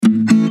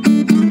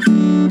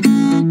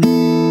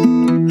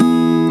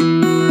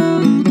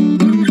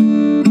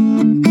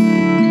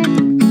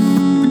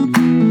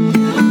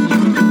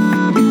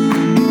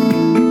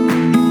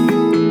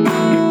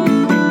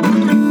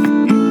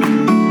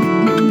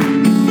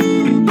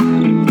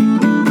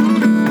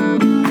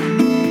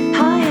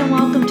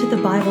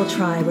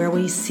try, where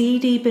we see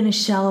deep in a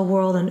shallow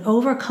world and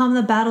overcome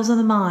the battles of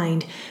the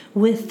mind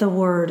with the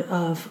Word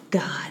of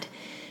God.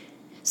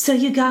 So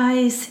you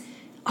guys,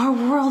 our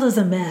world is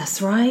a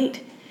mess,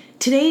 right?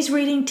 Today's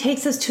reading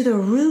takes us to the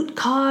root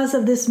cause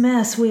of this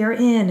mess we are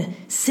in,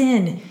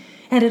 sin.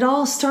 And it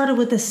all started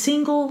with a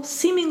single,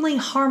 seemingly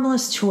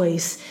harmless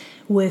choice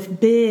with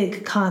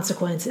big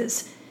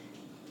consequences.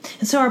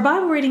 And so our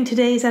Bible reading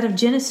today is out of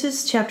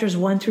Genesis chapters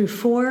 1 through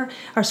 4.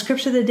 Our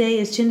scripture of the day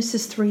is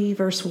Genesis 3,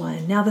 verse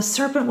 1. Now the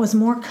serpent was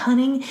more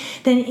cunning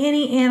than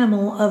any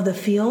animal of the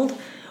field,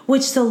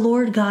 which the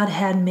Lord God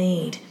had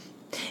made.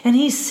 And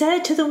he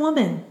said to the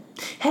woman,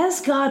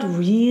 "Has God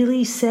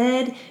really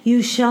said,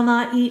 'You shall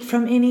not eat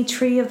from any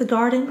tree of the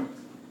garden'?"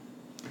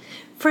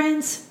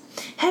 Friends,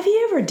 have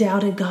you ever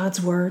doubted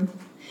God's word?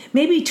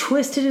 Maybe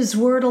twisted his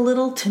word a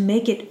little to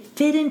make it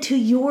fit into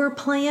your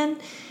plan?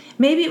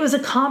 Maybe it was a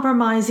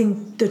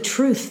compromising the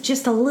truth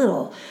just a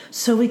little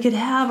so we could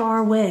have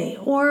our way.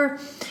 Or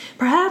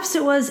perhaps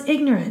it was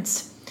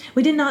ignorance.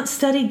 We did not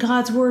study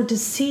God's word to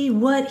see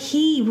what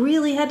he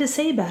really had to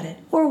say about it.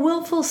 Or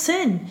willful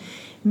sin.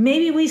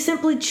 Maybe we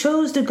simply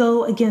chose to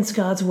go against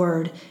God's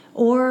word.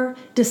 Or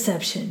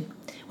deception.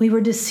 We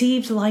were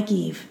deceived like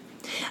Eve.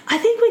 I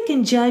think we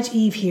can judge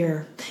Eve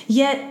here,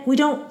 yet we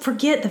don't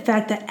forget the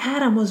fact that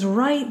Adam was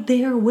right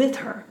there with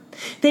her.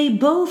 They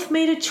both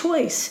made a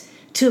choice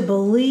to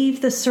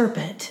believe the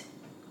serpent.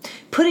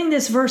 Putting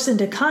this verse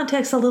into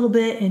context a little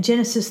bit, in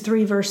Genesis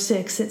 3, verse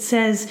 6, it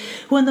says,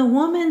 "When the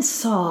woman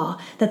saw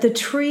that the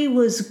tree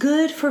was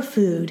good for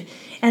food,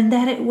 and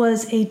that it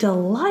was a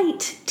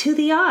delight to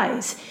the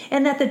eyes,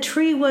 and that the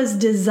tree was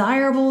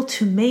desirable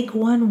to make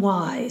one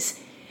wise,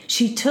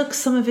 she took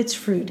some of its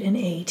fruit and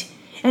ate.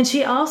 And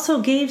she also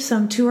gave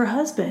some to her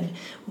husband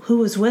who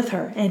was with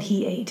her, and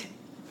he ate."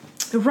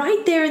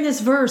 Right there in this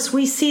verse,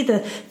 we see the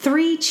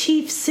three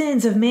chief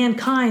sins of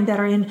mankind that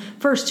are in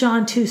 1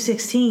 John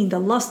 2:16, the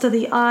lust of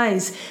the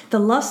eyes, the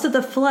lust of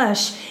the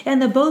flesh,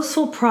 and the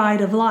boastful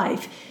pride of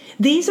life.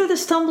 These are the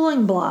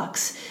stumbling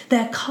blocks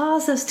that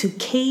cause us to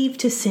cave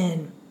to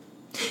sin.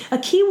 A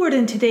key word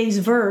in today's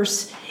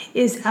verse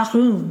is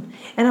arum,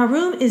 and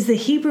arum is the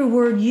Hebrew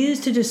word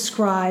used to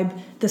describe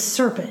the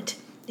serpent.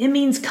 It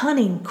means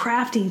cunning,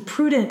 crafty,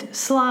 prudent,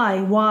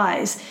 sly,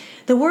 wise.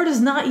 The word is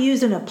not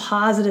used in a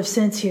positive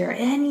sense here,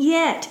 and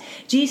yet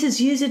Jesus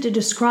used it to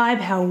describe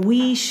how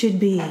we should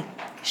be.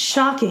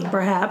 Shocking,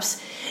 perhaps,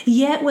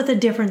 yet with a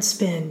different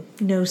spin.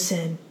 No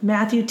sin.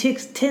 Matthew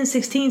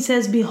 10:16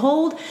 says,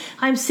 "Behold,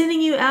 I'm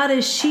sending you out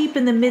as sheep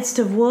in the midst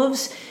of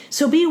wolves,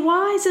 so be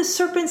wise as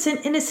serpents and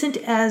innocent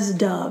as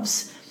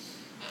doves."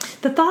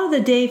 The thought of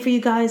the day for you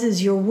guys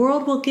is your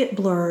world will get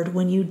blurred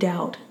when you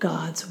doubt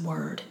God's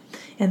word.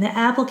 And the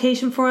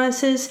application for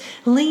us is,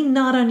 lean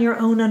not on your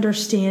own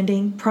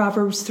understanding,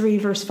 Proverbs 3,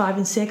 verse 5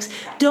 and 6.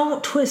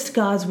 Don't twist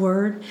God's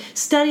word.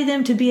 Study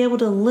them to be able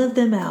to live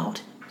them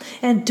out.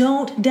 And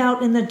don't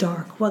doubt in the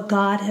dark what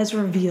God has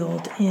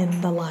revealed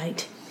in the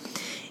light.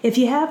 If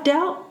you have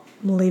doubt,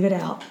 leave it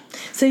out.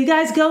 So you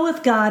guys go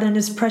with God and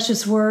his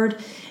precious word.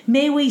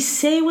 May we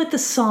say with the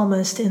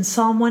psalmist in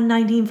Psalm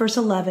 119, verse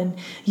 11,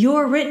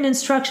 "Your written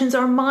instructions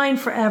are mine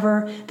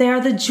forever. They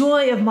are the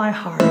joy of my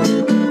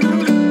heart."